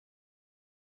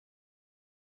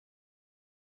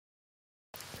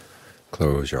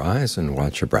Close your eyes and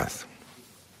watch your breath.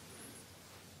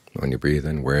 When you breathe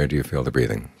in, where do you feel the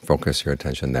breathing? Focus your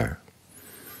attention there.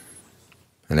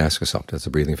 And ask yourself, does the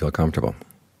breathing feel comfortable?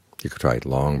 You could try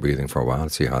long breathing for a while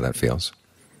and see how that feels.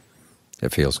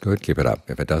 If it feels good, keep it up.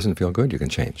 If it doesn't feel good, you can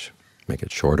change. Make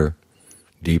it shorter,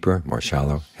 deeper, more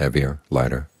shallow, heavier,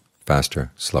 lighter,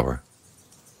 faster, slower.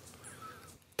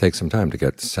 Take some time to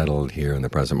get settled here in the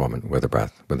present moment with the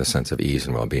breath, with a sense of ease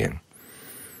and well-being.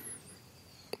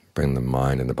 Bring the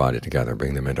mind and the body together,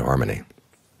 bring them into harmony.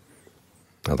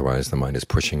 Otherwise, the mind is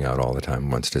pushing out all the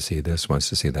time, wants to see this, wants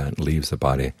to see that, leaves the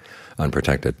body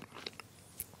unprotected.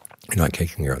 You're not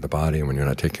taking care of the body, and when you're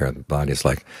not taking care of the body, it's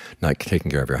like not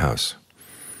taking care of your house.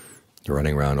 You're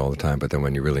running around all the time, but then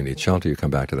when you really need shelter, you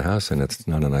come back to the house, and it's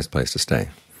not a nice place to stay.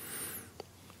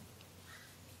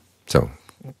 So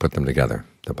put them together,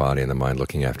 the body and the mind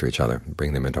looking after each other,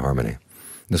 bring them into harmony.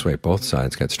 This way both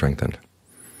sides get strengthened.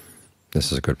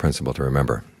 This is a good principle to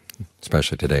remember,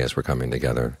 especially today as we're coming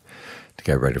together to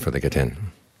get ready for the Gatan.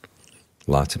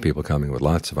 Lots of people coming with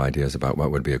lots of ideas about what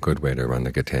would be a good way to run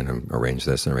the Gatan and arrange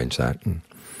this and arrange that. And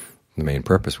the main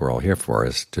purpose we're all here for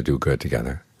is to do good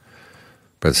together.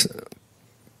 But it's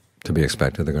to be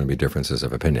expected there are going to be differences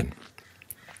of opinion,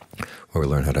 where we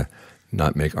learn how to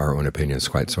not make our own opinions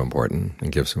quite so important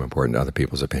and give some importance to other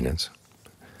people's opinions,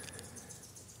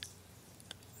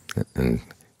 and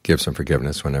give some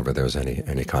forgiveness whenever there's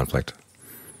any conflict.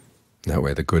 That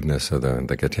way the goodness of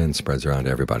the Gatan spreads around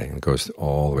to everybody and goes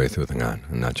all the way through the Ngan,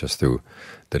 and not just through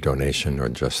the donation or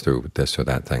just through this or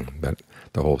that thing, but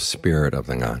the whole spirit of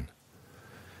the Ngan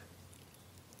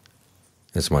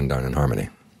is one done in harmony.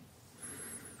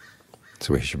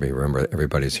 So we should remember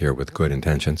everybody's here with good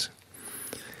intentions,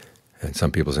 and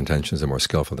some people's intentions are more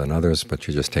skillful than others, but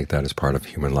you just take that as part of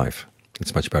human life.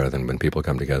 It's much better than when people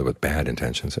come together with bad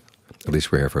intentions. At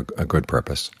least we're here for a good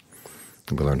purpose.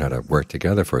 If we learn how to work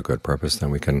together for a good purpose,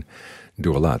 then we can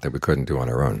do a lot that we couldn't do on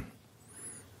our own.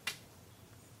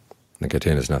 The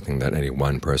Gatan is nothing that any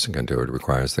one person can do. It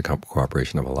requires the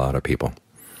cooperation of a lot of people.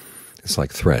 It's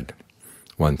like thread.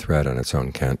 One thread on its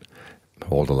own can't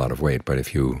hold a lot of weight, but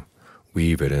if you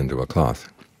weave it into a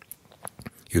cloth,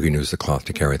 you can use the cloth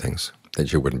to carry things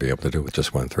that you wouldn't be able to do with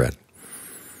just one thread.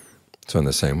 So in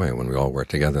the same way, when we all work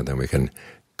together, then we can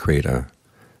create a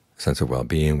sense of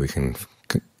well-being. We can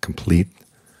complete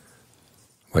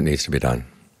what needs to be done.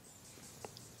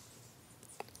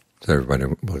 So everybody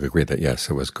will agree that, yes,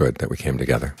 it was good that we came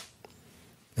together,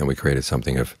 and we created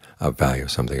something of value,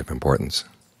 something of importance,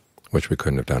 which we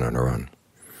couldn't have done on our own.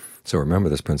 So remember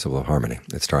this principle of harmony.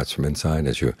 It starts from inside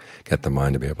as you get the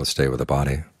mind to be able to stay with the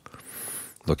body.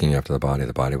 Looking after the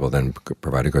body will then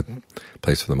provide a good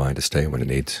place for the mind to stay when it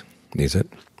needs it,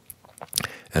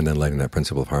 and then letting that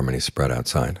principle of harmony spread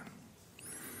outside.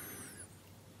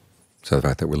 So the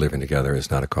fact that we're living together is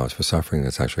not a cause for suffering,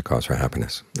 it's actually a cause for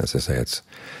happiness. As I say, it's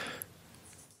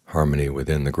harmony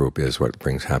within the group is what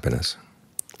brings happiness.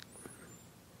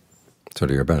 So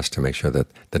do your best to make sure that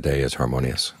the day is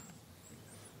harmonious.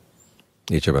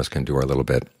 Each of us can do our little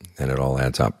bit, and it all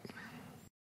adds up.